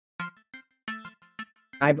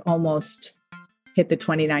I've almost hit the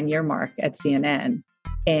 29-year mark at CNN,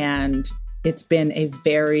 and it's been a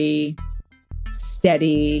very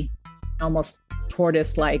steady, almost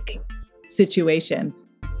tortoise-like situation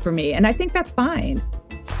for me. And I think that's fine.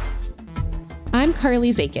 I'm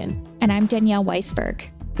Carly Zakin. And I'm Danielle Weisberg.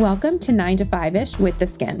 Welcome to 9 to 5-ish with The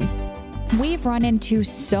Skin. We've run into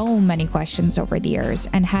so many questions over the years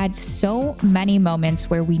and had so many moments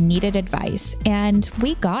where we needed advice, and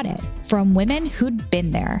we got it from women who'd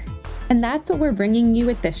been there. And that's what we're bringing you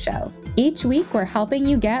with this show. Each week, we're helping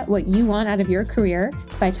you get what you want out of your career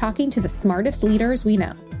by talking to the smartest leaders we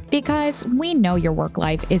know. Because we know your work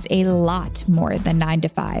life is a lot more than 9 to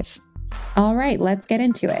 5. All right, let's get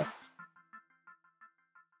into it.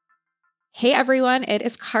 Hey everyone, it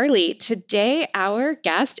is Carly. Today, our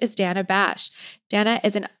guest is Dana Bash. Dana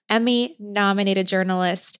is an Emmy-nominated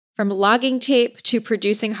journalist. From logging tape to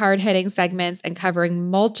producing hard-hitting segments and covering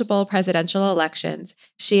multiple presidential elections,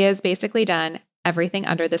 she has basically done everything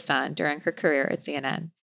under the sun during her career at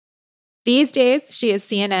CNN. These days, she is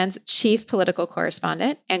CNN's chief political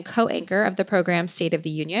correspondent and co-anchor of the program State of the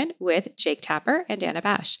Union with Jake Tapper and Dana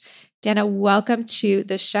Bash. Dana, welcome to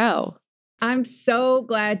the show. I'm so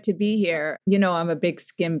glad to be here. You know, I'm a big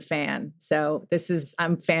Skim fan. So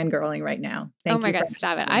I'm fangirling right now. Thank you. Oh my God,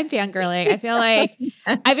 stop it. I'm fangirling. I feel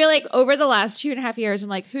like over the last 2.5 years, I'm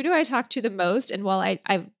like, who do I talk to the most? And while I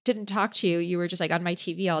didn't talk to you, you were just like on my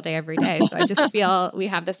TV all day, every day. So I just feel we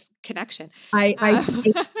have this connection. I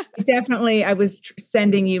definitely, I was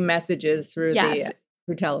sending you messages through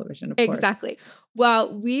through television, of course. Exactly.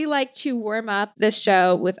 Well, we like to warm up the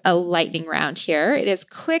show with a lightning round here. It is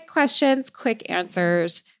quick questions, quick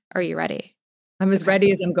answers. Are you ready? I'm as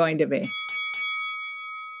ready as I'm going to be.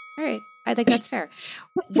 All right. I think that's fair.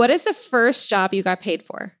 What is the first job you got paid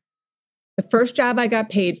for? The first job I got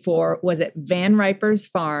paid for was at Van Riper's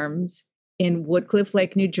Farms in Woodcliff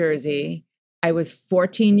Lake, New Jersey. I was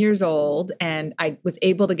 14 years old and I was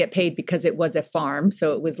able to get paid because it was a farm,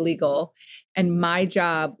 so it was legal. And my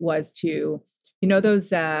job was to, you know,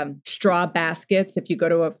 those straw baskets, if you go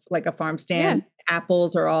to a farm stand,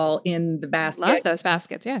 apples are all in the basket. Love those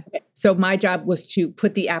baskets, yeah. So my job was to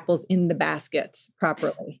put the apples in the baskets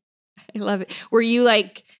properly. I love it. Were you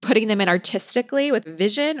like putting them in artistically with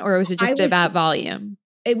vision, or was it just about volume?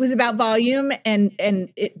 It was about volume and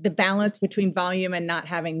the balance between volume and not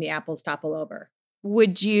having the apples topple over.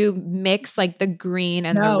 Would you mix like the green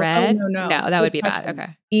and the red? No. No, that would be bad.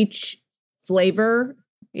 Okay. Each flavor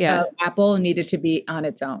of apple needed to be on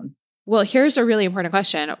its own. Well, here's a really important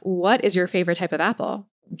question. What is your favorite type of apple?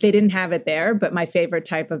 They didn't have it there, but my favorite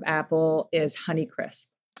type of apple is Honeycrisp.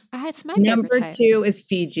 It's my favorite Number type. 2 is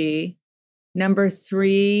Fiji. Number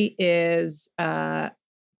 3 is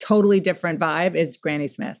totally different vibe is Granny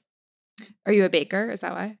Smith. Are you a baker? Is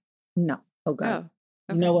that why? No. Oh God.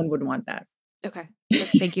 Oh, okay. No one would want that. Okay.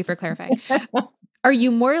 Thank you for clarifying. Are you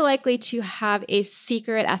more likely to have a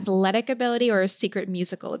secret athletic ability or a secret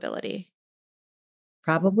musical ability?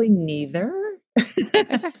 Probably neither.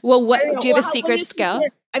 Okay. Well, do you have a secret skill?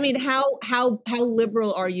 I mean, how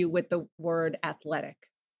liberal are you with the word athletic?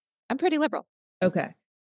 I'm pretty liberal. Okay.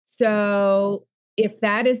 So if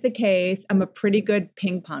that is the case, I'm a pretty good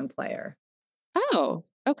ping pong player. Oh,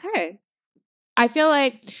 okay. I feel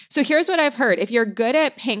like, so here's what I've heard. If you're good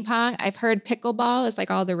at ping pong, I've heard pickleball is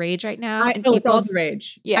like all the rage right now. It's all the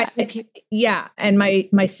rage. Yeah. Yeah. And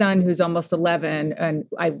my son, who's almost 11, and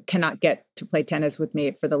I cannot get to play tennis with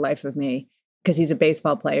me for the life of me because he's a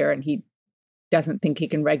baseball player and he doesn't think he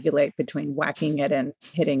can regulate between whacking it and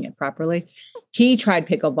hitting it properly. He tried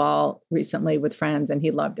pickleball recently with friends and he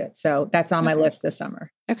loved it. So that's on my list this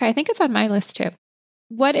summer. Okay. I think it's on my list too.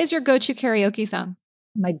 What is your go-to karaoke song?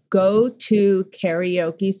 My go-to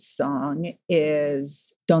karaoke song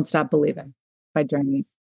is Don't Stop Believin' by Journey.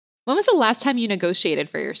 When was the last time you negotiated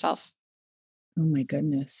for yourself? Oh my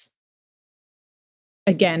goodness.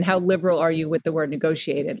 Again, how liberal are you with the word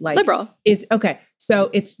negotiated? Like liberal. Okay. So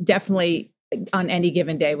it's definitely on any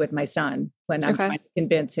given day with my son when I'm trying to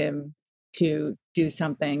convince him to do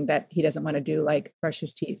something that he doesn't want to do, like brush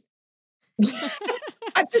his teeth.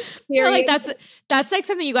 I'm just serious. Like that's like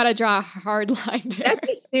something you got to draw a hard line there. That's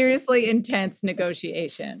a seriously intense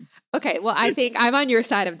negotiation. Okay, well, I think I'm on your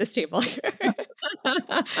side of this table here.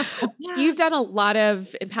 You've done a lot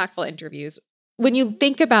of impactful interviews. When you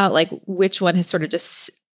think about like which one has sort of just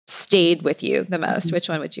stayed with you the most, which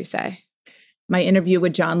one would you say? My interview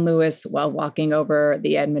with John Lewis while walking over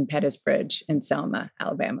the Edmund Pettus Bridge in Selma,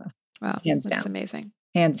 Alabama. Wow, hands that's down. Amazing.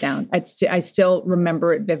 Hands down. I still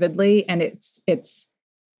remember it vividly, and it's.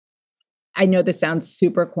 I know this sounds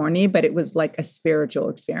super corny, but it was like a spiritual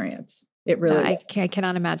experience. It really. I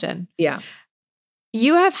cannot imagine. Yeah.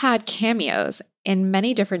 You have had cameos in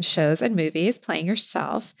many different shows and movies playing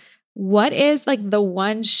yourself. What is like the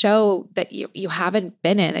one show that you haven't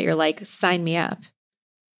been in that you're like, sign me up?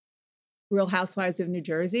 Real Housewives of New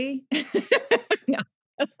Jersey. No.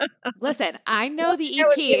 Listen, I know the I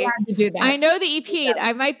would be EP. allowed to do that. I know the EP.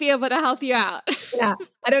 I might be able to help you out. Yeah.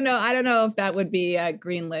 I don't know if that would be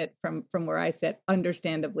greenlit from where I sit,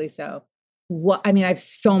 understandably so. I mean, I have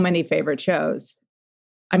so many favorite shows.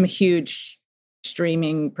 I'm a huge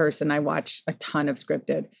streaming person. I watch a ton of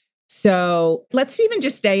scripted. So let's even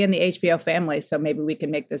just stay in the HBO family. So maybe we can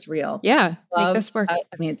make this real. Yeah, make this work. I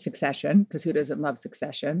mean, it's Succession, because who doesn't love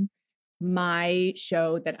Succession? My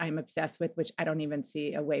show that I'm obsessed with, which I don't even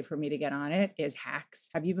see a way for me to get on it, is Hacks.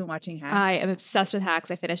 Have you been watching Hacks? I am obsessed with Hacks.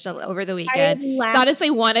 I finished it over the weekend. It's honestly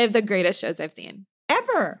one of the greatest shows I've seen.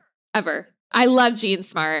 Ever. I love Jean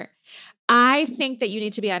Smart. I think that you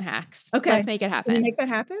need to be on Hacks. Okay. Let's make it happen. Can we make that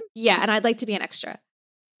happen? Yeah, and I'd like to be an extra.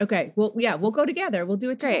 Okay. Well, yeah, we'll go together. We'll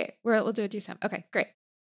do it together. Great. We'll do it some. Okay, great.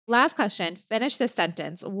 Last question. Finish this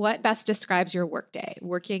sentence. What best describes your workday?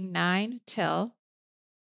 Working 9 till?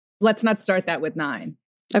 Let's not start that with 9.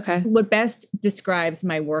 Okay. What best describes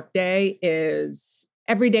my workday is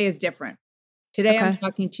every day is different. Today I'm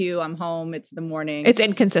talking to you. I'm home. It's the morning. It's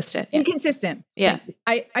inconsistent. Inconsistent. Yeah.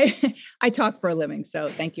 I talk for a living, so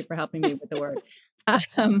thank you for helping me with the word.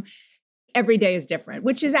 Every day is different,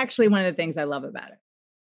 which is actually one of the things I love about it.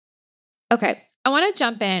 Okay. I want to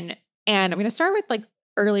jump in, and I'm going to start with like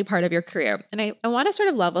early part of your career. And I want to sort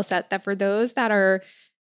of level set that for those that are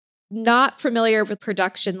not familiar with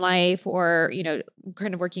production life or,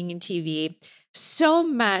 kind of working in TV, so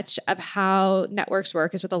much of how networks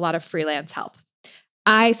work is with a lot of freelance help.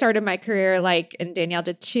 I started my career and Danielle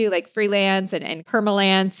did too, like freelance and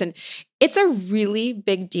permalance. And it's a really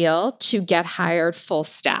big deal to get hired full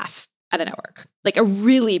staff at a network, like a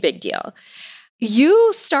really big deal.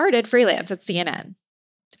 You started freelance at CNN.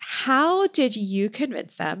 How did you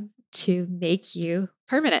convince them to make you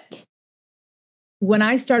permanent? When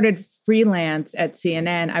I started freelance at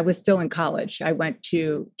CNN, I was still in college. I went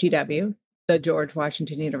to GW, the George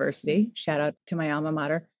Washington University. Shout out to my alma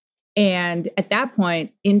mater. And at that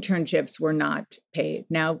point, internships were not paid.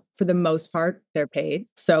 Now, for the most part, they're paid.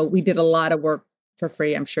 So we did a lot of work for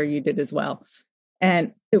free. I'm sure you did as well.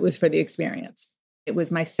 And it was for the experience. It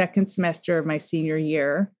was my second semester of my senior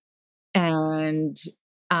year. And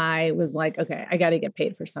I was like, okay, I got to get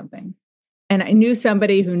paid for something. And I knew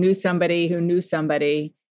somebody who knew somebody who knew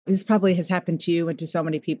somebody. This probably has happened to you and to so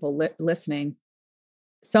many people listening.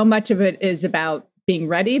 So much of it is about being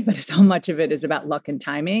ready, but so much of it is about luck and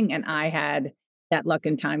timing. And I had that luck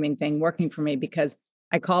and timing thing working for me because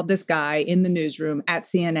I called this guy in the newsroom at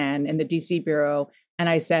CNN in the DC bureau. And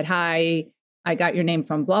I said, hi, I got your name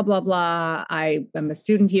from blah, blah, blah. I am a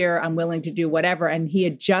student here. I'm willing to do whatever. And he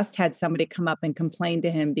had just had somebody come up and complain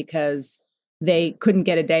to him because they couldn't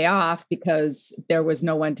get a day off because there was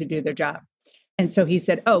no one to do their job. And so he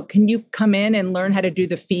said, oh, can you come in and learn how to do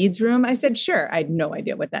the feeds room? I said, sure. I had no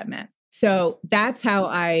idea what that meant. So that's how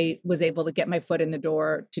I was able to get my foot in the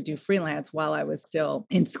door to do freelance while I was still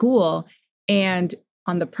in school. And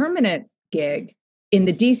on the permanent gig in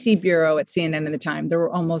the DC bureau at CNN at the time, there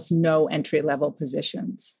were almost no entry-level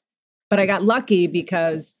positions. But I got lucky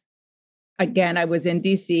because, again, I was in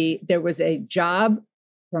DC. There was a job,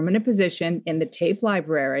 permanent position in the tape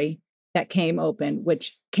library that came open,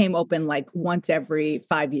 which came open like once every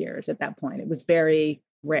 5 years at that point. It was very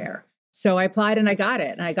rare. So I applied and I got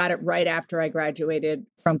it. And I got it right after I graduated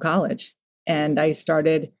from college. And I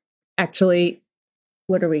started actually,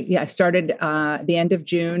 I started the end of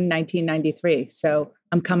June, 1993. So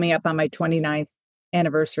I'm coming up on my 29th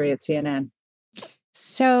anniversary at CNN.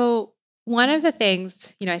 So one of the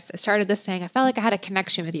things, I started this saying, I felt like I had a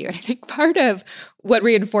connection with you. And I think part of what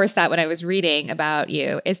reinforced that when I was reading about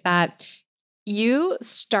you is that you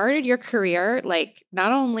started your career like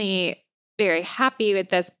not only very happy with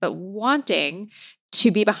this, but wanting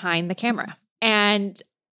to be behind the camera. And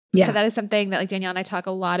so that is something that like Danielle and I talk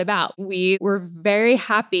a lot about. We were very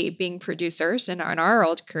happy being producers in our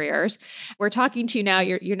old careers. We're talking to you now,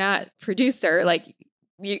 you're not producer, like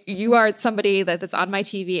you are somebody that's on my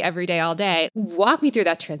TV every day, all day. Walk me through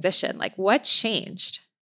that transition. Like what changed?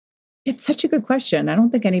 It's such a good question. I don't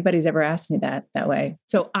think anybody's ever asked me that way.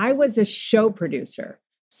 So I was a show producer.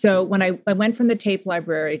 So when I went from the tape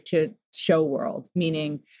library to show world,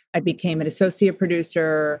 meaning I became an associate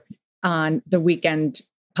producer on the weekend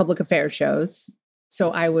public affairs shows.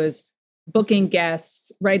 So I was booking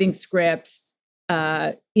guests, writing scripts,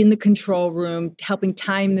 in the control room, helping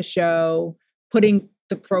time the show, putting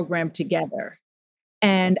the program together.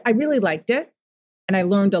 And I really liked it. And I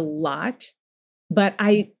learned a lot. But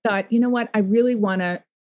I thought, you know what? I really want to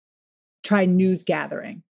try news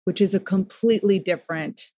gathering, which is a completely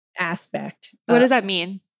different aspect. What does that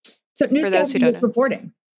mean? So news For those who gathering don't is know.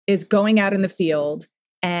 reporting, is going out in the field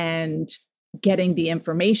and getting the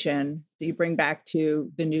information that you bring back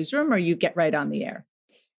to the newsroom or you get right on the air.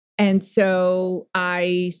 And so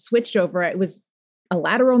I switched over. It was a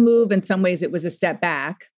lateral move. In some ways, it was a step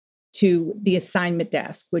back to the assignment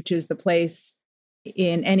desk, which is the place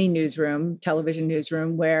in any newsroom, television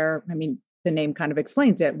newsroom, where, I mean, the name kind of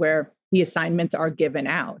explains it, where the assignments are given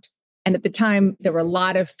out. And at the time, there were a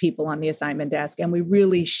lot of people on the assignment desk, and we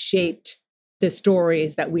really shaped the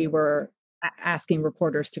stories that we were asking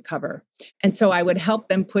reporters to cover. And so I would help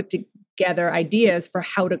them put together ideas for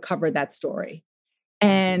how to cover that story.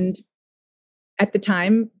 And at the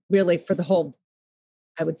time, really for the whole,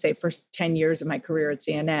 I would say, first 10 years of my career at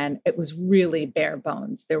CNN, it was really bare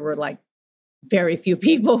bones. There were like very few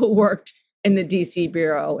people who worked in the DC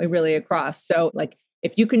bureau and really across. So like,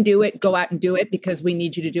 if you can do it, go out and do it because we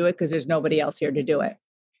need you to do it because there's nobody else here to do it.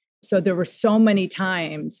 So there were so many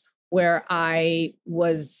times where I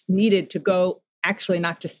was needed to go, actually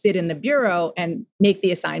not just sit in the bureau and make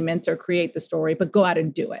the assignments or create the story, but go out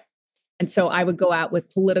and do it. And so I would go out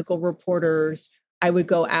with political reporters. I would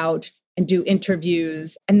go out and do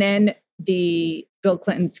interviews. And then the Bill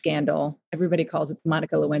Clinton scandal, everybody calls it the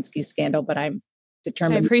Monica Lewinsky scandal, but I'm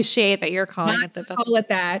determined. I appreciate that you're calling it the call it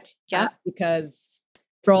that. Yeah. Because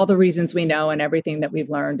for all the reasons we know and everything that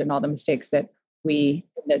we've learned and all the mistakes that we,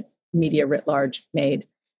 the media writ large, made.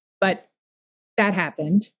 But that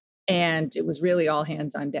happened. And it was really all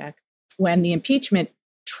hands on deck. When the impeachment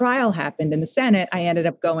trial happened in the Senate, I ended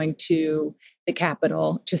up going to the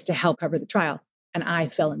Capitol just to help cover the trial. And I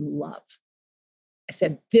fell in love. I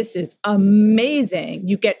said, this is amazing.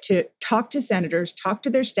 You get to talk to senators, talk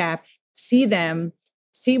to their staff, see them,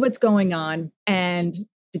 see what's going on. And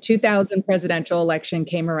the 2000 presidential election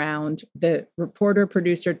came around. The reporter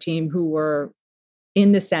producer team who were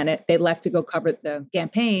in the Senate, they left to go cover the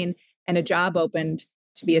campaign, and a job opened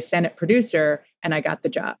to be a Senate producer. And I got the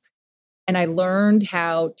job. And I learned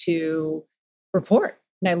how to report,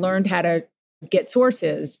 and I learned how to get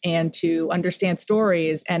sources and to understand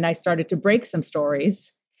stories. And I started to break some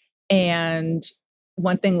stories. And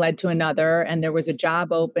one thing led to another. And there was a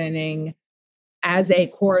job opening as a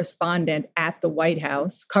correspondent at the White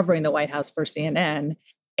House, covering the White House for CNN.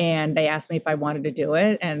 And they asked me if I wanted to do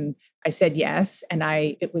it. And I said yes. And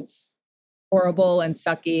it was horrible and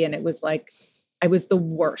sucky. And it was like, I was the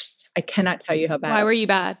worst. I cannot tell you how bad. Why were you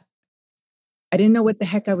bad? I didn't know what the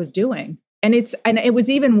heck I was doing. And it was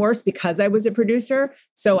even worse because I was a producer.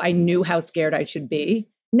 So I knew how scared I should be.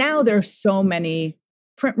 Now there's so many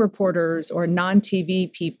print reporters or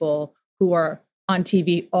non-TV people who are on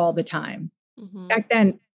TV all the time. Mm-hmm. Back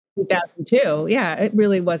then, 2002, yeah, it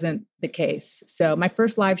really wasn't the case. So my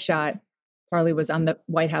first live shot, Carly, was on the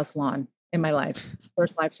White House lawn in my life.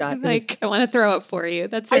 First live shot. I want to throw up for you.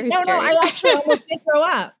 That's very scary. No, I actually almost did throw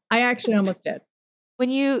up. I actually almost did. When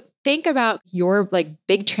you think about your like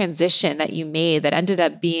big transition that you made that ended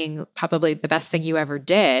up being probably the best thing you ever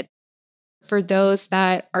did, for those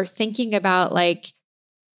that are thinking about like,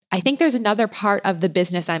 I think there's another part of the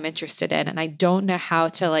business I'm interested in, and I don't know how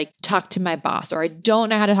to like talk to my boss, or I don't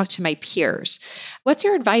know how to talk to my peers. What's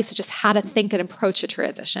your advice to just how to think and approach a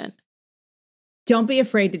transition? Don't be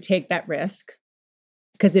afraid to take that risk,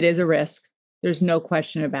 because it is a risk. There's no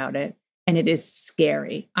question about it. And it is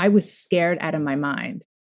scary. I was scared out of my mind.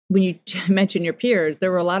 When you mention your peers,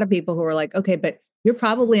 there were a lot of people who were like, okay, but you're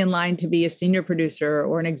probably in line to be a senior producer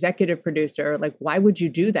or an executive producer. Like, why would you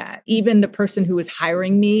do that? Even the person who was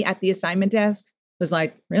hiring me at the assignment desk was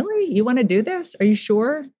like, really? You want to do this? Are you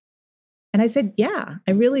sure? And I said, yeah,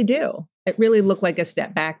 I really do. It really looked like a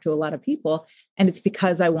step back to a lot of people. And it's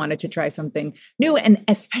because I wanted to try something new. And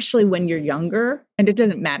especially when you're younger, and it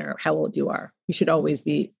doesn't matter how old you are, you should always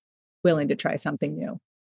be willing to try something new.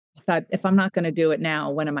 I thought, if I'm not going to do it now,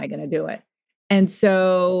 when am I going to do it? And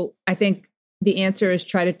so I think the answer is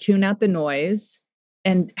try to tune out the noise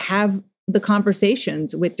and have the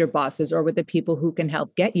conversations with your bosses or with the people who can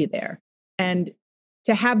help get you there. And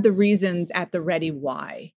to have the reasons at the ready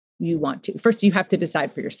why you want to. First, you have to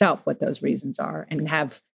decide for yourself what those reasons are and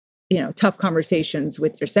have, tough conversations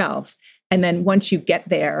with yourself. And then once you get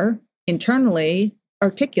there internally,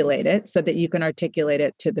 articulate it so that you can articulate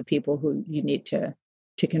it to the people who you need to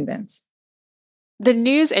convince. The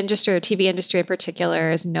news industry, or TV industry in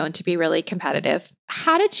particular, is known to be really competitive.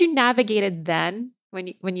 How did you navigate it then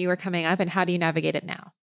when you were coming up, and how do you navigate it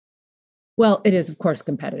now? Well, it is, of course,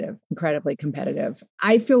 competitive, incredibly competitive.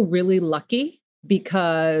 I feel really lucky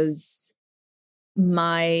because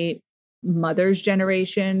my mother's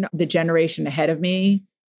generation, the generation ahead of me,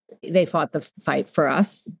 they fought the fight for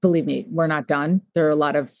us. Believe me, we're not done. There are a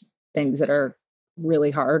lot of things that are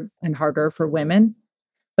really hard and harder for women,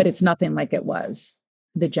 but it's nothing like it was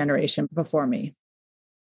the generation before me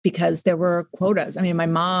because there were quotas. I mean, my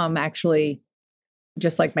mom actually,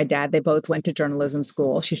 just like my dad, they both went to journalism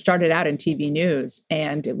school. She started out in TV news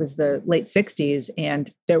and it was the late 60s and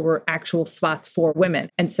there were actual spots for women.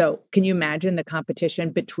 And so can you imagine the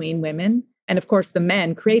competition between women? And of course, the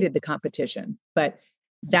men created the competition, but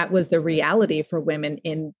that was the reality for women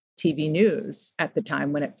in TV news at the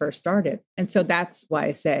time when it first started. And so that's why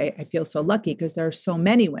I say I feel so lucky because there are so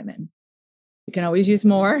many women. You can always use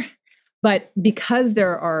more, but because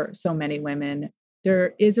there are so many women,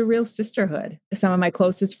 there is a real sisterhood. Some of my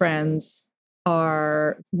closest friends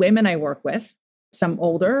are women I work with, some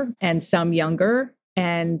older and some younger.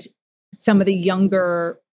 And some of the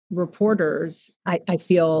younger reporters I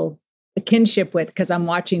feel a kinship with because I'm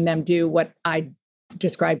watching them do what I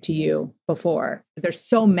described to you before. There's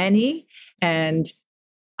so many. And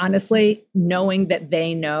honestly, knowing that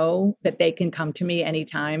they know that they can come to me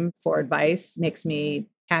anytime for advice makes me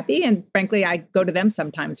happy. And frankly, I go to them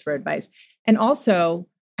sometimes for advice. And also,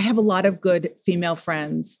 I have a lot of good female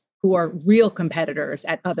friends who are real competitors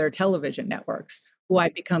at other television networks who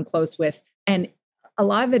I've become close with. And a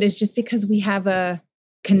lot of it is just because we have a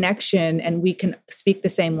connection and we can speak the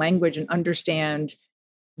same language and understand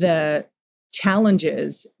the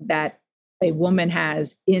challenges that a woman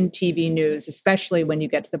has in TV news, especially when you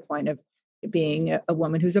get to the point of being a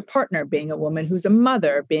woman who's a partner, being a woman who's a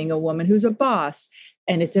mother, being a woman who's a boss.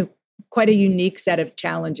 And it's quite a unique set of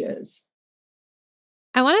challenges.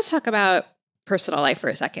 I want to talk about personal life for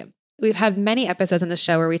a second. We've had many episodes on the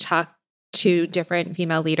show where we talk to different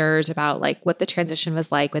female leaders about like what the transition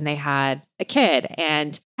was like when they had a kid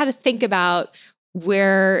and how to think about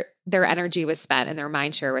where their energy was spent and their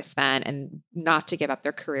mind share was spent and not to give up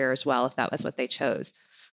their career as well if that was what they chose.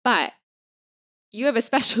 But you have a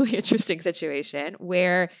especially interesting situation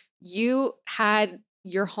where you had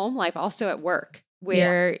your home life also at work,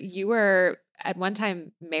 where you were at one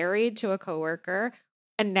time married to a coworker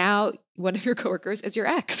and now one of your coworkers is your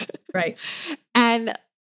ex. Right. And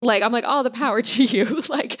like, I'm like, all the power to you.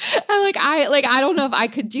 I don't know if I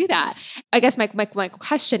could do that. I guess my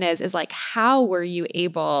question is like, how were you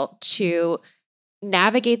able to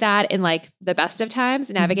navigate that in like the best of times,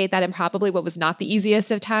 navigate that in probably what was not the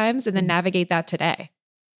easiest of times, and then navigate that today?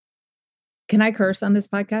 Can I curse on this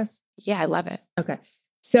podcast? Yeah, I love it. Okay.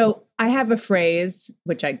 So I have a phrase,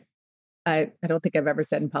 which I don't think I've ever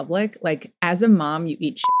said in public, like, as a mom, you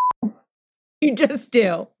eat shit. You just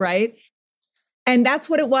do, right? And that's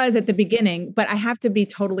what it was at the beginning. But I have to be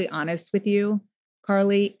totally honest with you,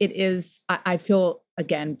 Carly. It is, I feel,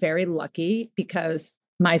 again, very lucky because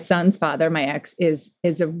my son's father, my ex, is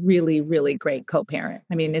a really, really great co-parent.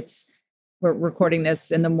 I mean, we're recording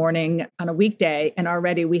this in the morning on a weekday, and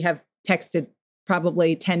already we have texted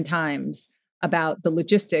probably 10 times about the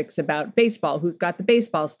logistics, about baseball, who's got the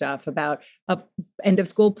baseball stuff, about a end of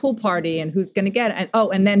school pool party and who's going to get it.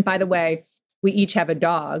 And then, by the way, we each have a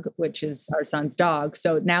dog, which is our son's dog.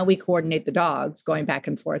 So now we coordinate the dogs going back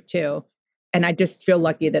and forth too. And I just feel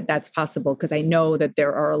lucky that that's possible because I know that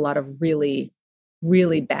there are a lot of really,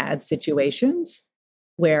 really bad situations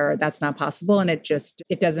where that's not possible. And it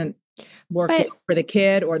doesn't work for the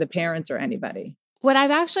kid or the parents or anybody. What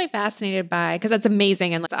I'm actually fascinated by, because that's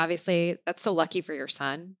amazing. And obviously that's so lucky for your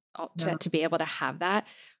son to be able to have that.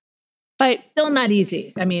 But still not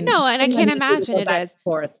easy. I mean, no, and I can't imagine it is.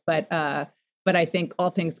 Forth, but I think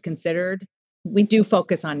all things considered, we do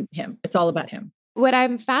focus on him. It's all about him. What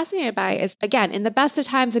I'm fascinated by is, again, in the best of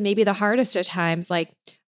times and maybe the hardest of times, like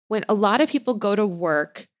when a lot of people go to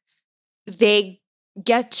work, they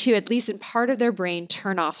get to, at least in part of their brain,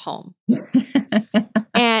 turn off home.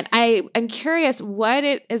 And I'm curious what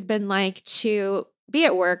it has been like to be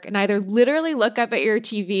at work and either literally look up at your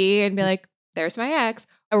TV and be like, there's my ex,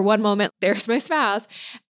 or one moment, there's my spouse,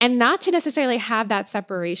 and not to necessarily have that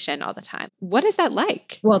separation all the time. What is that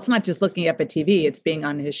like? Well, it's not just looking up at TV, it's being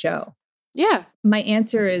on his show. Yeah. My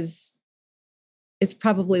answer is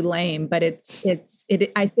probably lame, but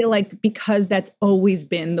I feel like because that's always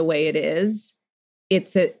been the way it is,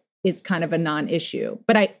 it's kind of a non-issue.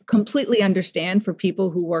 But I completely understand for people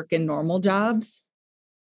who work in normal jobs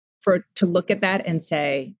to look at that and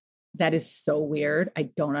say, that is so weird. I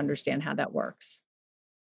don't understand how that works.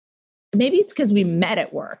 Maybe it's because we met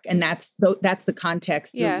at work and that's the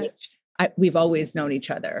context through which we've always known each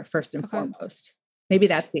other first and foremost. Maybe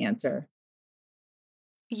that's the answer.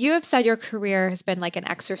 You have said your career has been like an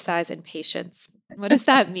exercise in patience. What does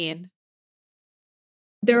that mean?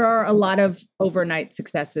 There are a lot of overnight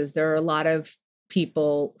successes. There are a lot of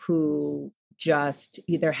people who just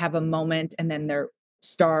either have a moment and then their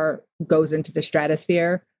star goes into the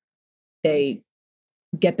stratosphere. They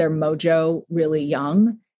get their mojo really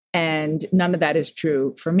young. And none of that is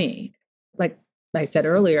true for me. Like I said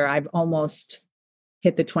earlier, I've almost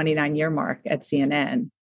hit the 29-year mark at CNN.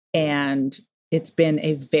 And it's been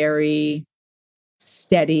a very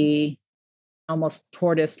steady, almost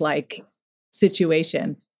tortoise-like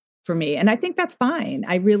situation for me. And I think that's fine.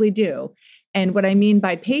 I really do. And what I mean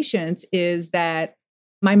by patience is that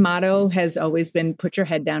my motto has always been put your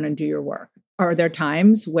head down and do your work. Are there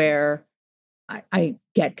times where I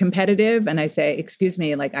get competitive and I say, excuse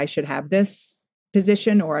me, like I should have this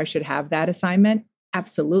position or I should have that assignment?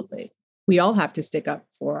 Absolutely. We all have to stick up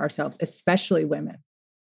for ourselves, especially women.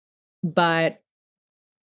 But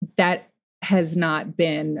that has not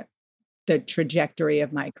been the trajectory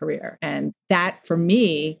of my career. And that for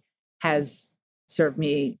me has served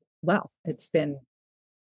me well. It's been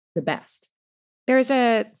the best. There's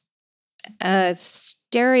a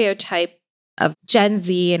stereotype of Gen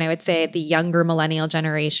Z, and I would say the younger millennial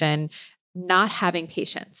generation, not having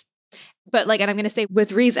patience. But and I'm going to say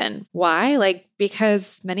with reason. Why?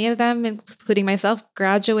 Because many of them, including myself,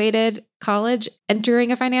 graduated college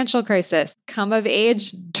entering a financial crisis, come of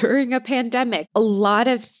age during a pandemic. A lot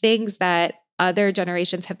of things that other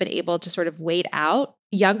generations have been able to sort of wait out,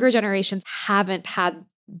 younger generations haven't had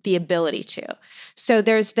the ability to. So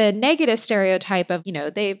there's the negative stereotype of,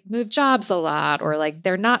 they move jobs a lot or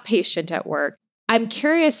they're not patient at work. I'm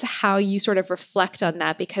curious how you sort of reflect on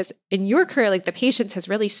that, because in your career, the patience has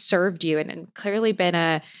really served you and clearly been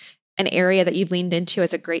an area that you've leaned into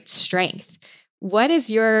as a great strength. What is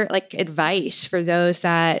your advice for those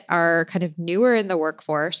that are kind of newer in the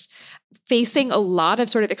workforce, facing a lot of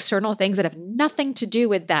sort of external things that have nothing to do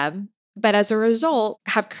with them, but as a result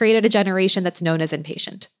have created a generation that's known as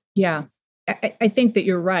impatient? Yeah. I think that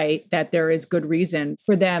you're right, that there is good reason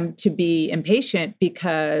for them to be impatient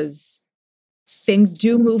because things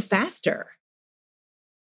do move faster.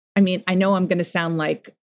 I mean, I know I'm going to sound like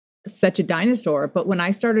such a dinosaur, but when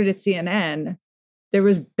I started at CNN, there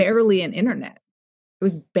was barely an internet. It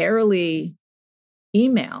was barely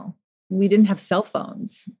email. We didn't have cell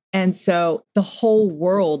phones. And so the whole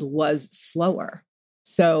world was slower.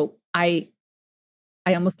 So I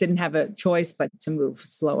almost didn't have a choice but to move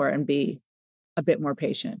slower and be a bit more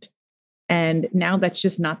patient. And now that's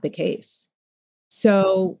just not the case.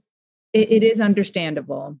 So it is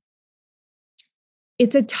understandable.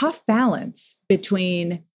 It's a tough balance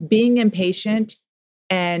between being impatient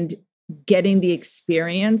and getting the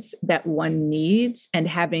experience that one needs and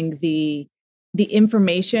having the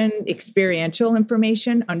information, experiential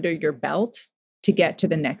information under your belt to get to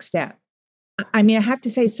the next step. I mean, I have to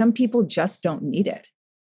say, some people just don't need it.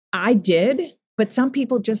 I did, but some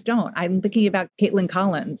people just don't. I'm thinking about Caitlin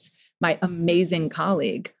Collins, my amazing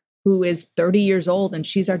colleague, who is 30 years old, and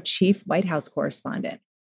she's our chief White House correspondent.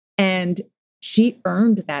 And she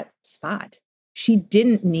earned that spot. She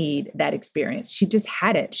didn't need that experience. She just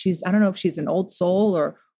had it. I don't know if she's an old soul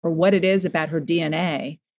or what it is about her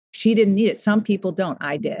DNA. She didn't need it. Some people don't.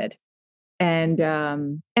 I did. And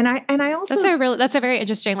I also, that's a very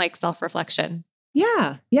interesting self-reflection.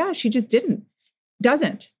 Yeah. She just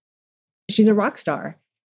doesn't. She's a rock star.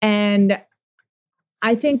 And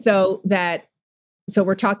I think though that, so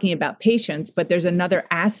we're talking about patience, but there's another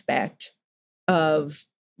aspect of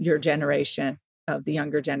your generation, of the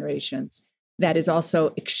younger generations, that is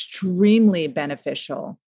also extremely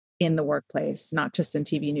beneficial in the workplace, not just in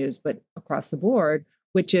TV news, but across the board,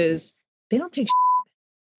 which is they don't take shit.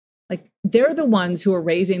 They're the ones who are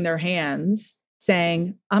raising their hands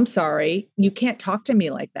saying, I'm sorry, you can't talk to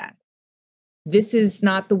me like that. This is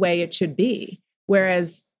not the way it should be.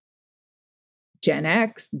 Whereas Gen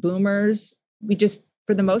X, boomers, we just,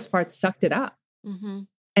 for the most part, sucked it up. Mm-hmm.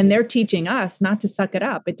 And they're teaching us not to suck it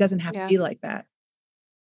up. It doesn't have to be like that.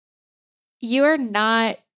 You are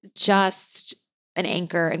not just an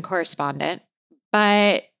anchor and correspondent,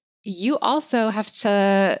 but you also have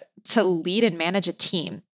to lead and manage a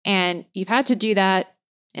team. And you've had to do that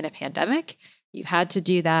in a pandemic. You've had to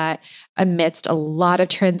do that amidst a lot of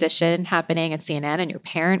transition happening at CNN and your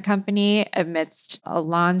parent company, amidst a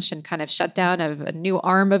launch and kind of shutdown of a new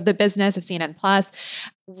arm of the business of CNN Plus.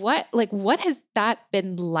 What has that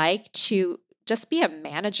been like to just be a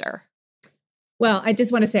manager? Well, I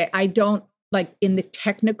just want to say, I don't in the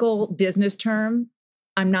technical business term,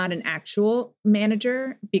 I'm not an actual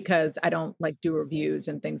manager because I don't do reviews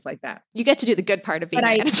and things like that. You get to do the good part of being a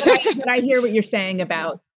manager. But I hear what you're saying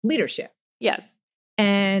about leadership. Yes.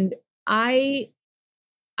 And I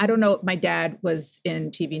I don't know. My dad was in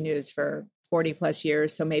TV news for 40 plus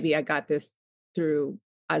years. So maybe I got this through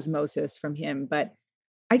osmosis from him. But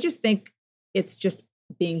I just think it's just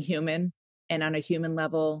being human, and on a human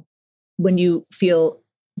level, when you feel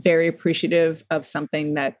very appreciative of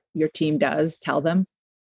something that your team does, tell them,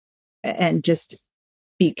 and just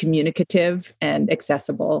be communicative and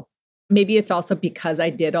accessible. Maybe it's also because I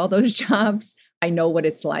did all those jobs. I know what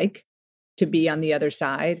it's like to be on the other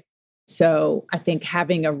side. So I think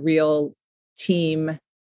having a real team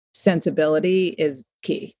sensibility is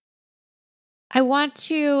key. I want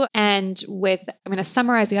to end with, I'm going to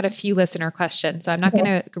summarize. We got a few listener questions, so I'm not going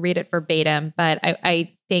to read it verbatim, but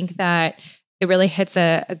I think that it really hits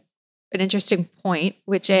an interesting point,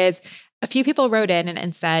 which is a few people wrote in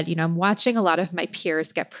and said, I'm watching a lot of my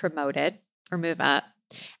peers get promoted or move up,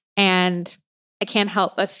 and I can't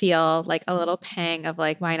help but feel like a little pang of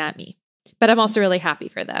like, why not me? But I'm also really happy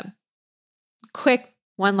for them. Quick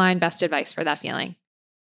one-line best advice for that feeling.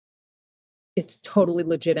 It's totally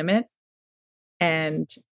legitimate. And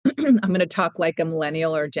I'm going to talk like a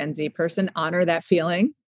millennial or Gen Z person. Honor that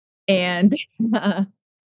feeling, and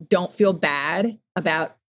don't feel bad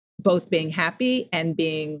about both being happy and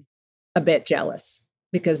being a bit jealous,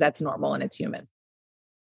 because that's normal and it's human.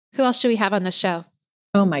 Who else should we have on the show?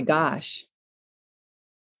 Oh my gosh.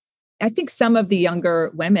 I think some of the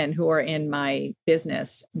younger women who are in my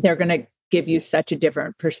business, they're going to give you such a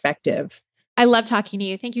different perspective. I love talking to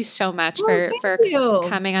you. Thank you so much for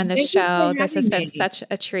coming on the show. This has been such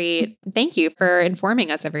a treat. Thank you for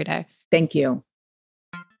informing us every day. Thank you.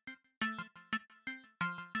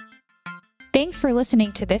 Thanks for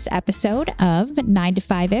listening to this episode of 9 to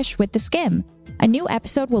 5-ish with The Skimm. A new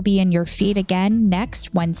episode will be in your feed again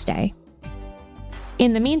next Wednesday.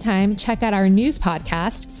 In the meantime, check out our news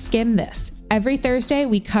podcast, Skimm This. Every Thursday,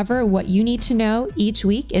 we cover what you need to know each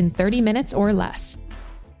week in 30 minutes or less.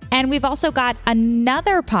 And we've also got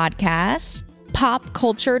another podcast, Pop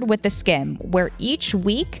Cultured with The Skimm, where each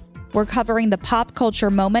week we're covering the pop culture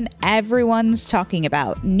moment everyone's talking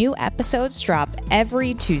about. New episodes drop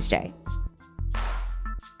every Tuesday.